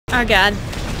Oh god.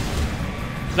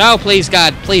 No, please,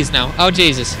 God, please, no. Oh,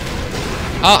 Jesus.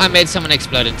 Oh, I made someone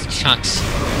explode into chunks.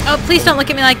 Oh, please don't look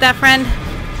at me like that, friend.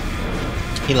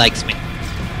 He likes me.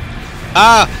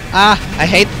 I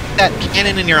hate that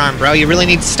cannon in your arm, bro. You really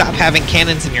need to stop having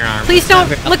cannons in your arm. Please don't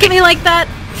look at me like that.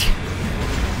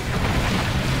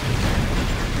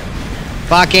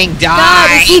 Fucking die!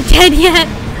 God, is he dead yet?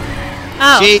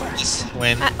 Oh. Jeez.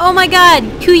 Win. Oh my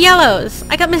god, 2 yellows.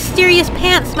 I got mysterious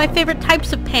pants, my favorite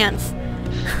types of pants.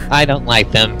 I don't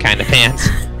like them kind of pants.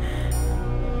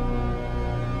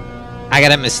 I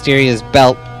got a mysterious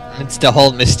belt. It's to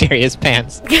hold mysterious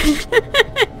pants.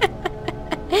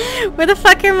 Where the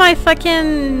fuck are my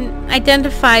fucking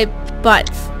identify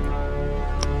butts?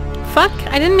 Fuck,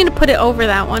 I didn't mean to put it over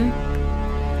that one.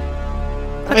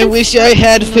 I wish I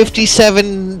had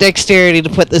 57 dexterity to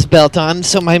put this belt on,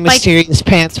 so my mysterious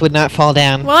pants would not fall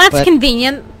down. Well, that's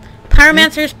convenient.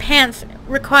 Pyromancer's pants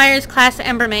requires class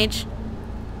Ember Mage.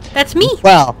 That's me.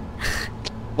 Well,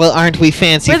 aren't we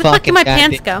fancy? Where the fuck do my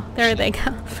pants go? There they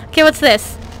go. Okay, what's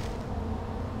this?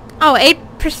 Oh,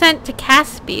 8% to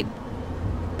cast speed.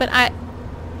 But I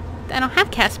don't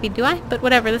have cast speed, do I? But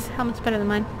whatever, this helmet's better than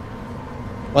mine.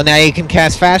 Well, now you can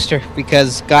cast faster,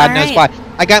 because God knows why.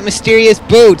 I got mysterious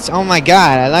boots. Oh my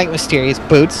god, I like mysterious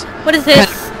boots. What is this?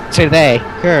 What are they?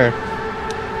 Here.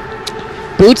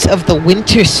 Boots of the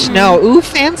winter snow. Ooh,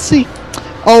 fancy.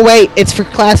 Oh wait, it's for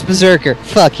class Berserker.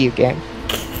 Fuck you, gang.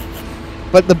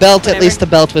 But the belt, at least the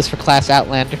belt was for class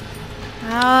Outlander.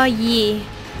 Oh, yeah.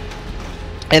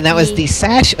 And that was the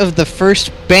sash of the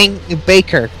first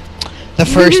baker. The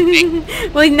first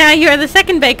Well, now you're the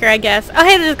second baker, I guess. Oh,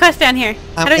 hey, there's a quest down here.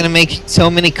 I'm gonna make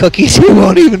so many cookies you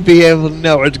won't even be able to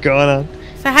know what's going on.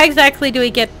 So how exactly do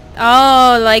we get...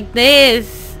 Oh, like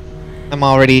this. I'm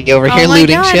already over here looting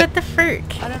shit. Oh my god, shit. what the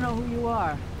frick? I don't know who you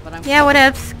are, but I'm... Yeah,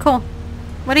 whatevs. Cool.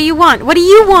 What do you want? What do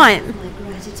you want?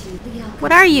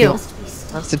 What are you?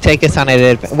 Wants to take us on an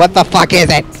adventure. What the fuck is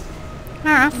it?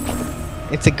 I don't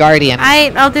know. It's a guardian.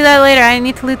 I'll do that later. I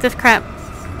need to loot this crap.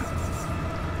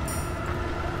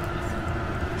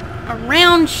 A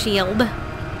round shield.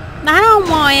 I don't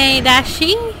want any that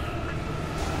shit.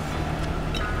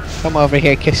 Come over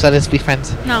here, Kish. Let us be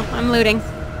friends. No, I'm looting.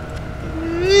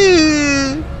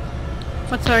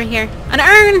 What's over here? An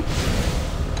urn!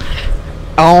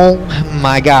 Oh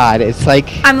my god, it's like...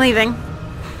 I'm leaving.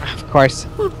 Of course.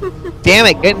 Damn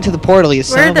it, get into the portal, you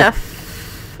son of a...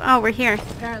 Oh, we're here.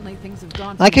 Apparently things have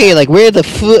gone... I like how you're like, where the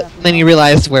foot, and then you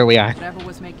realize where we are.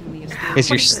 Because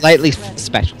you're slightly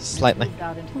special. Slightly.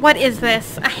 What is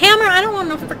this? A hammer? I don't want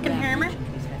no freaking hammer.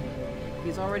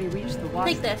 He's already reached the watch.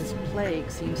 Take this. This plague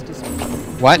seems to...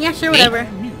 What? Yeah, sure, whatever.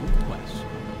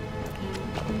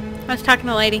 I was talking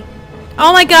to a lady.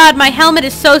 Oh my god, my helmet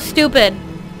is so stupid.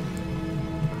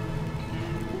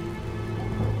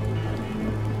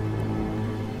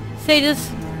 Sages.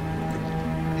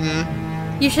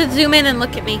 You should zoom in and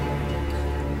look at me.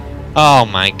 Oh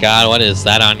my god, what is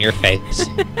that on your face?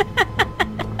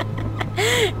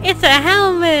 It's a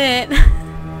helmet!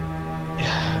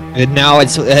 No,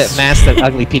 it's a mask that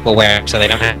ugly people wear, so they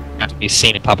don't have to be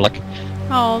seen in public.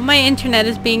 Oh, my internet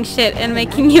is being shit and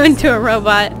making you into a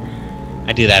robot.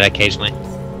 I do that occasionally.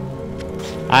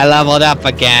 I leveled up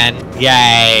again.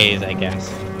 Yay, I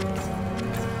guess.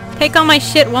 Take all my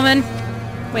shit, woman.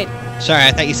 Wait. Sorry,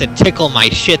 I thought you said tickle my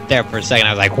shit there for a second.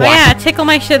 I was like, what? Oh yeah, tickle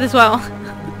my shit as well.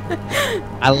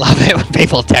 I love it when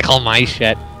people tickle my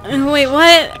shit. Wait,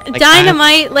 what? Like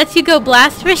Dynamite lets you go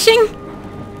blast fishing?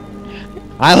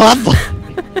 I love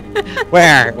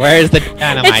Where? Where is the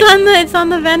dynamite? It's on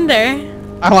the vendor.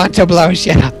 I want to blow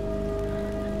shit up.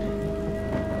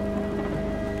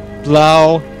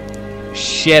 Blow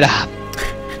shit up.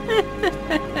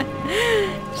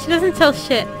 She doesn't tell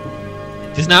shit.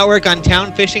 Does not work on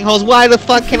town fishing holes. Why the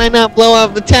fuck can I not blow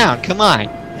up the town? Come on.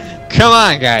 Come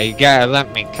on, guy. You gotta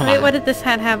let me. Come on. Wait, what did this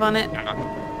hat have on it?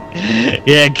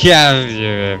 Yeah, come.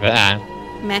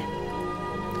 Meh.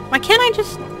 Why can't I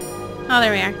just... Oh,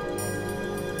 there we are.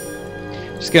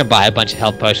 Just gonna buy a bunch of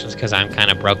health potions because I'm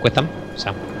kind of broke with them.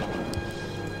 So.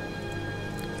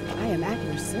 I am at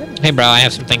your service. Hey, bro, I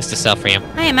have some things to sell for you.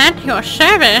 I am at your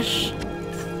service.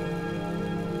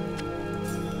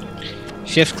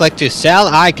 Shift click to sell.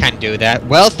 I can do that.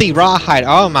 Wealthy rawhide.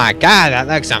 Oh my god, that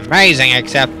looks amazing.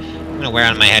 Except I'm gonna wear it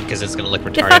on my head because it's gonna look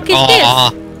retarded. The fuck is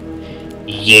this?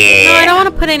 Yeah. No, I don't want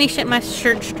to put any shit in my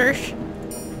shirt stursh.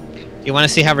 You want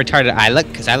to see how retarded I look?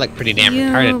 Because I look pretty damn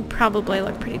retarded. You probably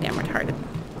look pretty damn retarded.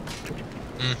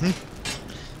 Mm-hmm.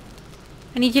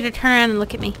 I need you to turn around and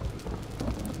look at me.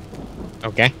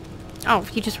 Okay. Oh,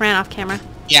 you just ran off camera.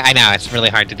 Yeah, I know. It's really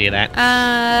hard to do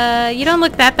that. You don't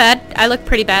look that bad. I look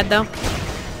pretty bad, though.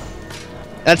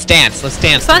 Let's dance. Let's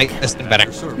dance to Fuck. make this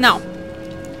better. No.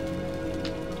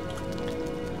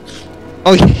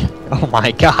 Oh, yeah. Oh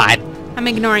my god. I'm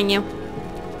ignoring you.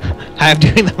 I'm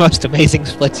doing the most amazing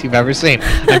splits you've ever seen.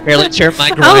 I'm fairly sure my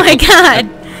groin. Oh my god!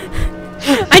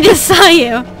 I just saw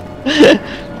you.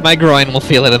 My groin will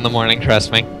feel it in the morning,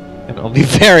 trust me. And it'll be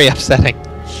very upsetting.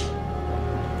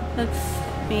 Let's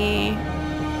see.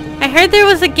 I heard there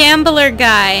was a gambler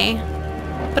guy,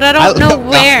 but I don't know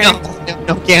where.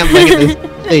 No gambling in this,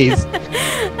 please.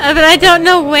 But I don't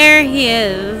know where he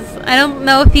is. I don't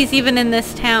know if he's even in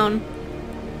this town.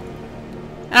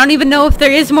 I don't even know if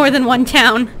there is more than one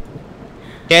town.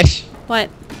 Kish? What?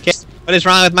 Kish, what is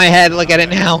wrong with my head? Look at it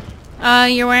now.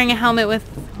 You're wearing a helmet with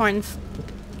horns.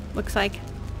 Looks like.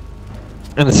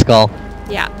 And the skull.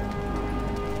 Yeah.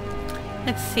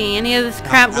 Let's see. Any of this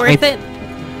crap worth it?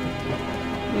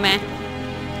 Meh.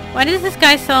 Why does this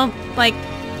guy sell, like,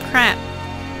 crap?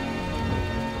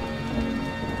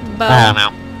 Bow. I don't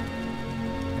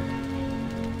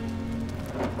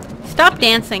know. Stop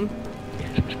dancing.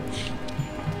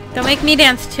 Don't make me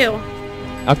dance too.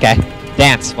 Okay.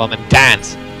 Dance, woman,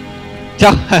 dance.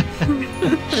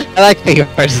 I like how your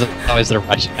first is always the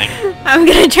rush thing. I'm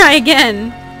gonna try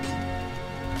again.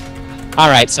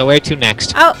 Alright, so where to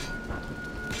next? Oh!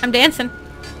 I'm dancing.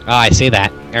 Oh, I see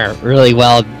that. You're really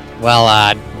well,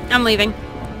 I'm leaving.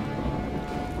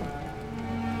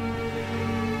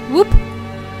 Whoop!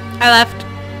 I left.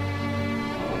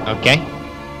 okay.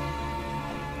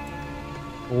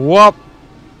 Whoop!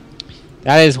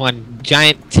 That is one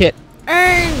giant tit.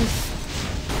 Earns!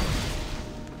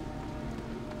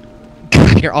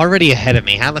 God, you're already ahead of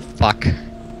me. How the fuck?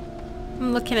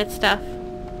 I'm looking at stuff.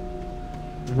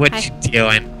 What Hi. you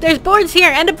doing? There's boards here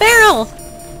and a barrel!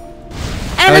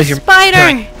 How And a is your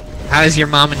spider! How is your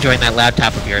mom enjoying that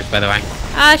laptop of yours, by the way?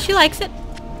 She likes it.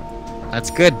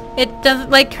 That's good. It doesn't,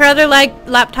 like, her other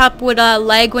laptop would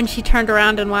lag when she turned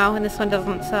around and WoW, and this one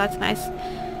doesn't, so that's nice.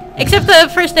 Except the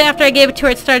first day after I gave it to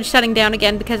her, it started shutting down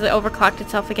again because it overclocked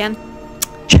itself again.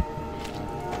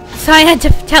 So I had to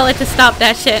tell it to stop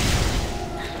that shit.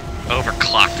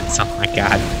 Overclocked it, oh my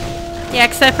god. Yeah,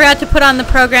 because I forgot to put on the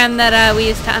program that we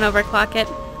used to unoverclock it.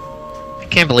 I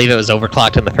can't believe it was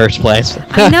overclocked in the first place.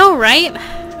 I know, right?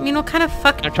 I mean, what kind of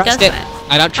fuck I don't does trust it. that?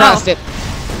 I don't trust it.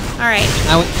 Alright.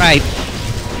 I went right.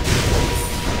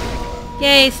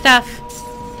 Yay, stuff.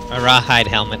 A rawhide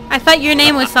helmet. I thought your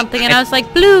name was something, and I was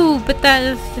like, Blue, but that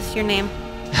is just your name.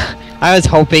 I was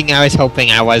hoping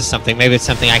I was something. Maybe it's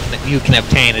something you can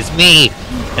obtain as me.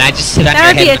 And I just sit on your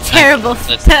That would head. be a terrible,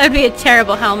 that would be a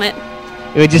terrible helmet.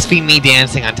 It would just be me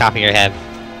dancing on top of your head.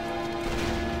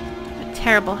 A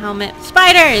terrible helmet.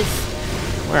 Spiders!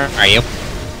 Where are you?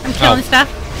 I'm killing stuff.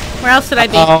 Where else would I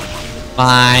be? Oh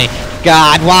my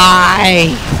god,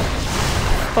 why?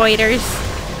 Spiders.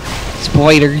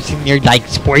 Spoilers and your like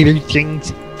spoiler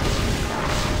things.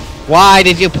 Why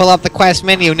did you pull up the quest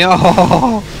menu?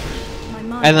 No.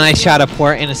 And then I shot a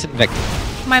poor innocent victim.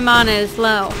 My mana is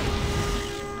low.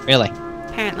 Really?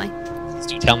 Apparently.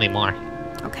 Do tell me more.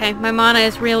 Okay, my mana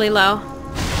is really low.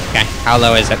 Okay, how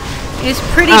low is it? It's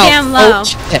pretty damn low. Oh,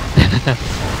 shit.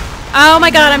 Oh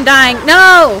my god, I'm dying.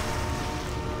 No!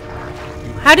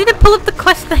 How did it pull up the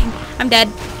quest thing? I'm dead.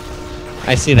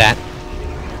 I see that.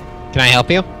 Can I help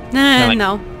you?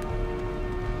 No.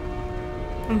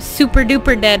 I'm super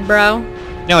duper dead, bro.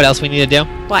 You know what else we need to do?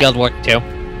 What? Guild Wars 2.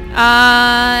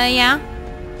 Yeah.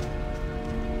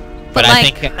 But like,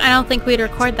 I think... I don't think we'd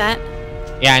record that.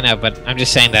 Yeah, I know, but I'm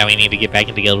just saying that we need to get back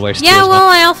into Guild Wars 2 Yeah, as well,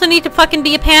 I also need to fucking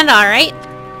be a panda, alright?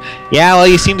 Yeah, well,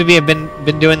 you seem to have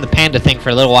been doing the panda thing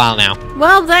for a little while now.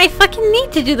 Well, I fucking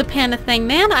need to do the panda thing,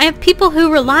 man. I have people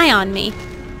who rely on me.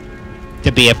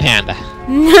 To be a panda.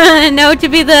 No, to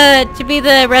be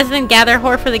the resident gather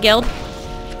whore for the guild.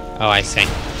 Oh, I see.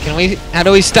 How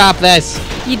do we stop this?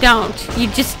 You don't. You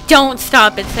just don't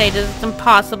stop it, Sages. It's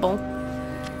impossible.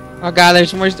 Oh god,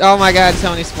 there's more. Oh my god,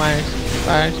 so many spiders.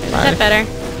 Spiders. Is that better?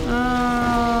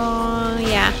 Oh,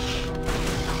 yeah.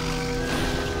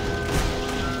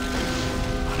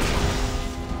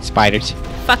 Spiders.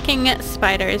 Fucking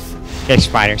spiders. There's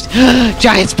spiders.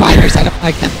 Giant spiders! I don't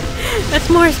like them. That's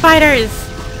more spiders.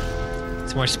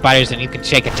 It's more spiders than you can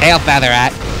shake a tail feather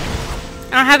at.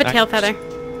 I don't have a tail feather.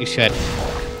 You should.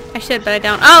 I should, but I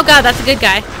don't. Oh god, that's a good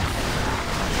guy.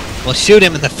 We'll shoot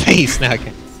him in the face now.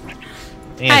 Okay.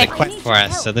 He has Hi. a quest for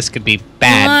us, so this could be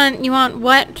bad. You want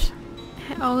what?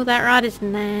 Oh, that rod is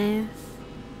nice.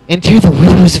 Enter the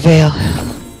Widow's Vale.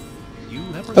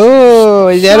 Oh,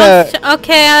 is that a...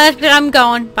 Okay, I'm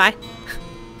going. Bye.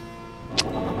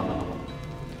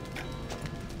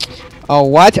 Oh,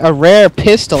 what? A rare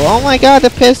pistol. Oh my god, the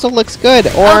pistol looks good.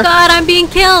 Or... Oh god, I'm being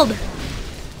killed.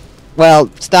 Well,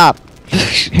 stop.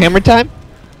 Hammer time?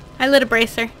 I lit a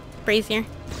brazier. Wait,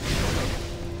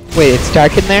 it's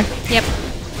dark in there? Yep.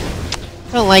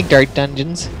 I don't like dark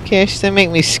dungeons. Kish, they make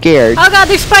me scared. Oh god,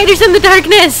 there's spiders in the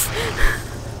darkness!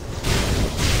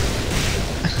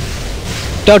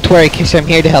 Don't worry, Kish, I'm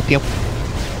here to help you.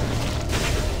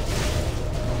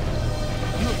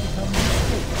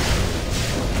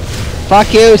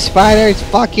 Fuck you, spiders!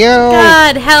 Fuck you!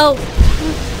 God, help!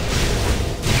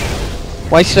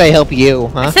 Why should I help you,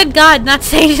 I huh? said God, not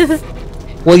Satan.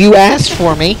 Well, you asked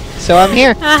for me, so I'm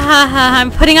here.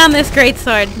 I'm putting on this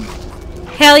greatsword.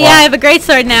 Hell yeah, Why? I have a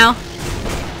greatsword now.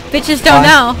 Bitches don't Why?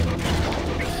 know.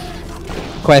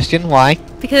 Question, why?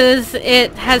 Because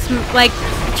it has, like,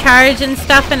 charge and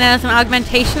stuff, and it has an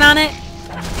augmentation on it.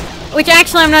 Which,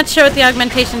 actually, I'm not sure what the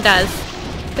augmentation does.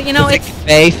 But, you know, Does it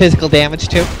convey physical damage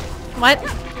too? What?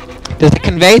 Does it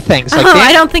convey things like Oh, that?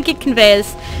 I don't think it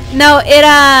conveys. No,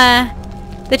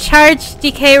 the charge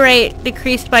decay rate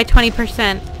decreased by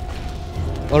 20%.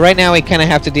 Well, right now we kind of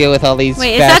have to deal with all these.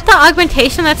 Wait, is that the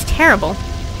augmentation? That's terrible.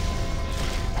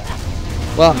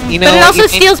 Well, you know. But it what, also you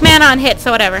steals mana on hit,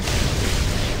 so whatever.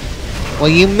 Well,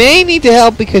 you may need to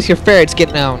help because your ferret's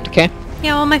getting owned. Okay.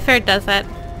 Yeah, well, my ferret does that.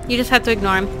 You just have to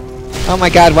ignore him. Oh my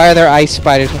God! Why are there ice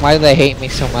spiders? And why do they hate me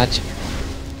so much?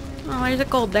 Oh, there's a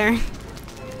gold there.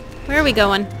 Where are we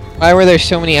going? Why were there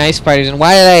so many ice spiders? And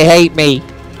why do they hate me?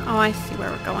 Oh, I see where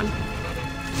we're going.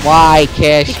 Why,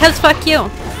 Kish? Because fuck you.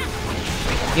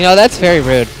 You know, that's very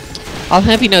rude. I'll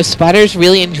have you know, spiders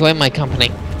really enjoy my company.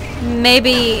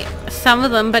 Maybe some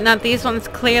of them, but not these ones,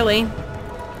 clearly.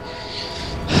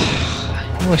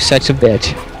 You are such a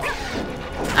bitch.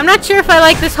 I'm not sure if I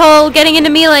like this whole getting into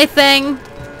melee thing.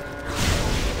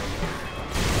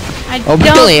 I Oh, don't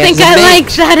really? think As a I mage?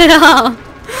 like that at all.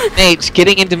 Mates,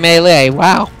 getting into melee.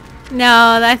 Wow.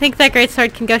 No, I think that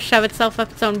greatsword can go shove itself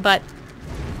up its own butt.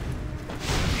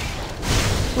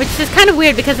 Which is kind of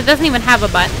weird because it doesn't even have a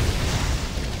butt.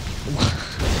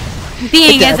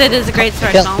 Being as it is a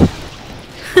greatsword and all.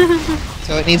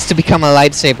 So it needs to become a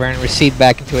lightsaber and recede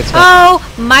back into its head.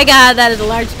 Oh my god, that is a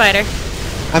large spider.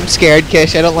 I'm scared,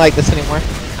 Kish. I don't like this anymore.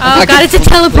 Oh god, it's a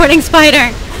teleporting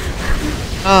spider.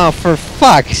 Oh, for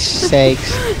fuck's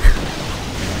sakes.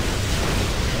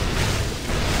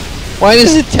 Why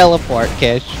does it teleport,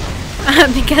 Kish?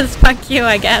 Because fuck you,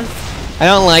 I guess. I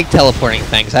don't like teleporting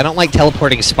things. I don't like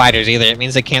teleporting spiders either. It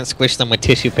means I can't squish them with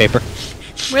tissue paper.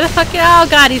 Where the fuck? Oh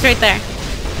god, he's right there.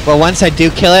 Well, once I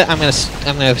do kill it, I'm gonna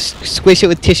squish it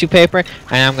with tissue paper, and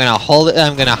I'm gonna hold it.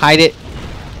 I'm gonna hide it.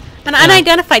 An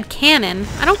unidentified cannon.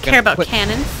 I don't care about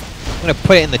cannons. I'm gonna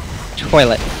put it in the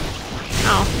toilet.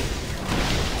 Oh.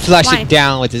 Flush Why? it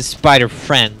down with its spider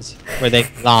friends where they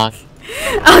belong.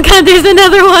 Oh god, there's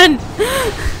another one.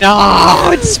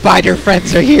 No, its spider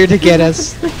friends are here to get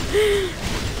us.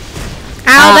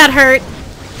 Ow, that hurt.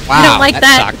 Wow, I don't like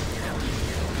that.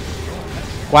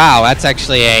 Sucked. Wow, that's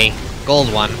actually a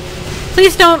gold one.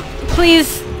 Please don't.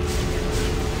 Please.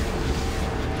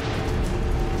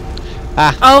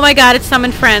 Ah. Oh my god, it's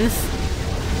summoned friends.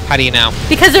 How do you know?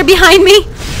 Because they're behind me.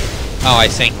 Oh, I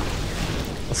see.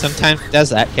 Well, sometimes it does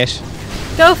that, Kish.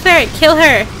 Go ferret, kill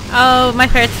her. Oh, my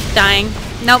ferret's dying.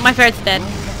 Nope, my ferret's dead.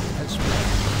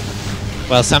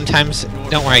 Well, sometimes...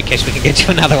 Don't worry, Kish, we can get you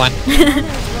another one.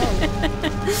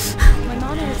 My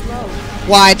mana is low.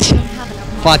 What?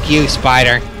 Fuck you,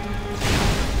 spider.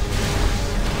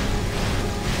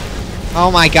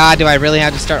 Oh my god, do I really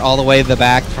have to start all the way to the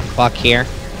back from fuck here?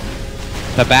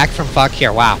 The back from fuck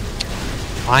here, wow.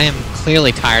 I am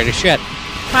clearly tired of shit.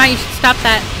 Wow, you should stop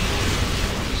that.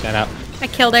 Shut up. I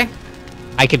killed her.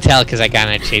 I can tell because I got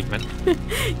an achievement.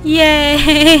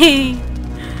 Yay!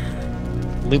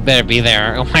 Loot better be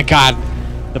there. Oh my god.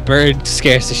 The bird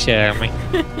scares the shit out of me.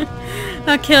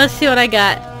 Okay, let's see what I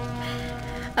got.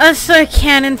 Oh, so a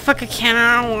cannon. Fuck a cannon.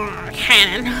 I don't want a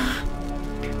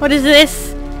cannon. What is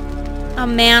this? A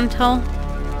mantle.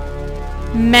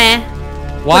 Meh.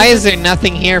 Why is there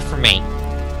nothing here for me?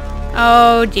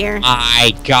 Oh dear.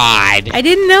 My god. I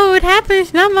didn't know it would happen.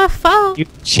 It's not my fault. You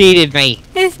cheated me.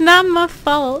 It's not my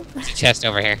fault. There's a chest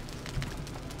over here.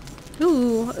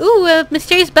 Ooh. Ooh, a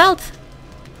mysterious belt.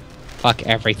 Fuck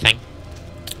everything.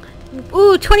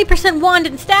 Ooh, 20% wand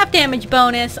and staff damage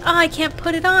bonus. Oh, I can't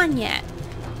put it on yet.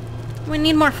 We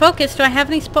need more focus. Do I have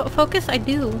any focus? I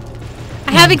do.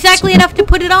 I have exactly enough to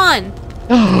put it on.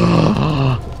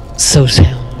 So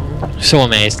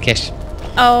amazed, Kish.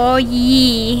 Oh,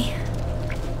 yee.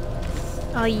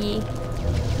 Oh, yee.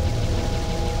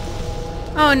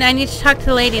 Oh, and I need to talk to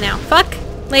the lady now. Fuck.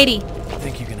 Lady.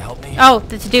 Think you can help me? Oh,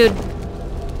 that's a dude.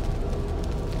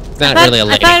 Not really a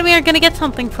lady. I thought we were gonna get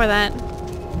something for that.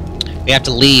 We have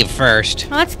to leave first.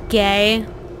 Oh, that's gay.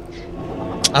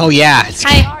 Oh yeah. It's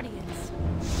Hi. Guardians.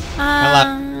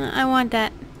 I want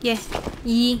that. Yeah.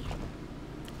 Yee.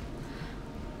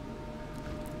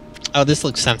 Oh, this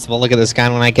looks sensible. Look at this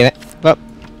gun when I get it. But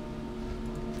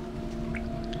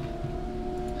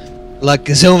look,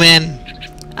 zoom in.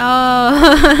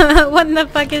 Oh, what in the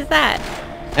fuck is that?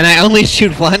 And I only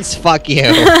shoot once. Fuck you.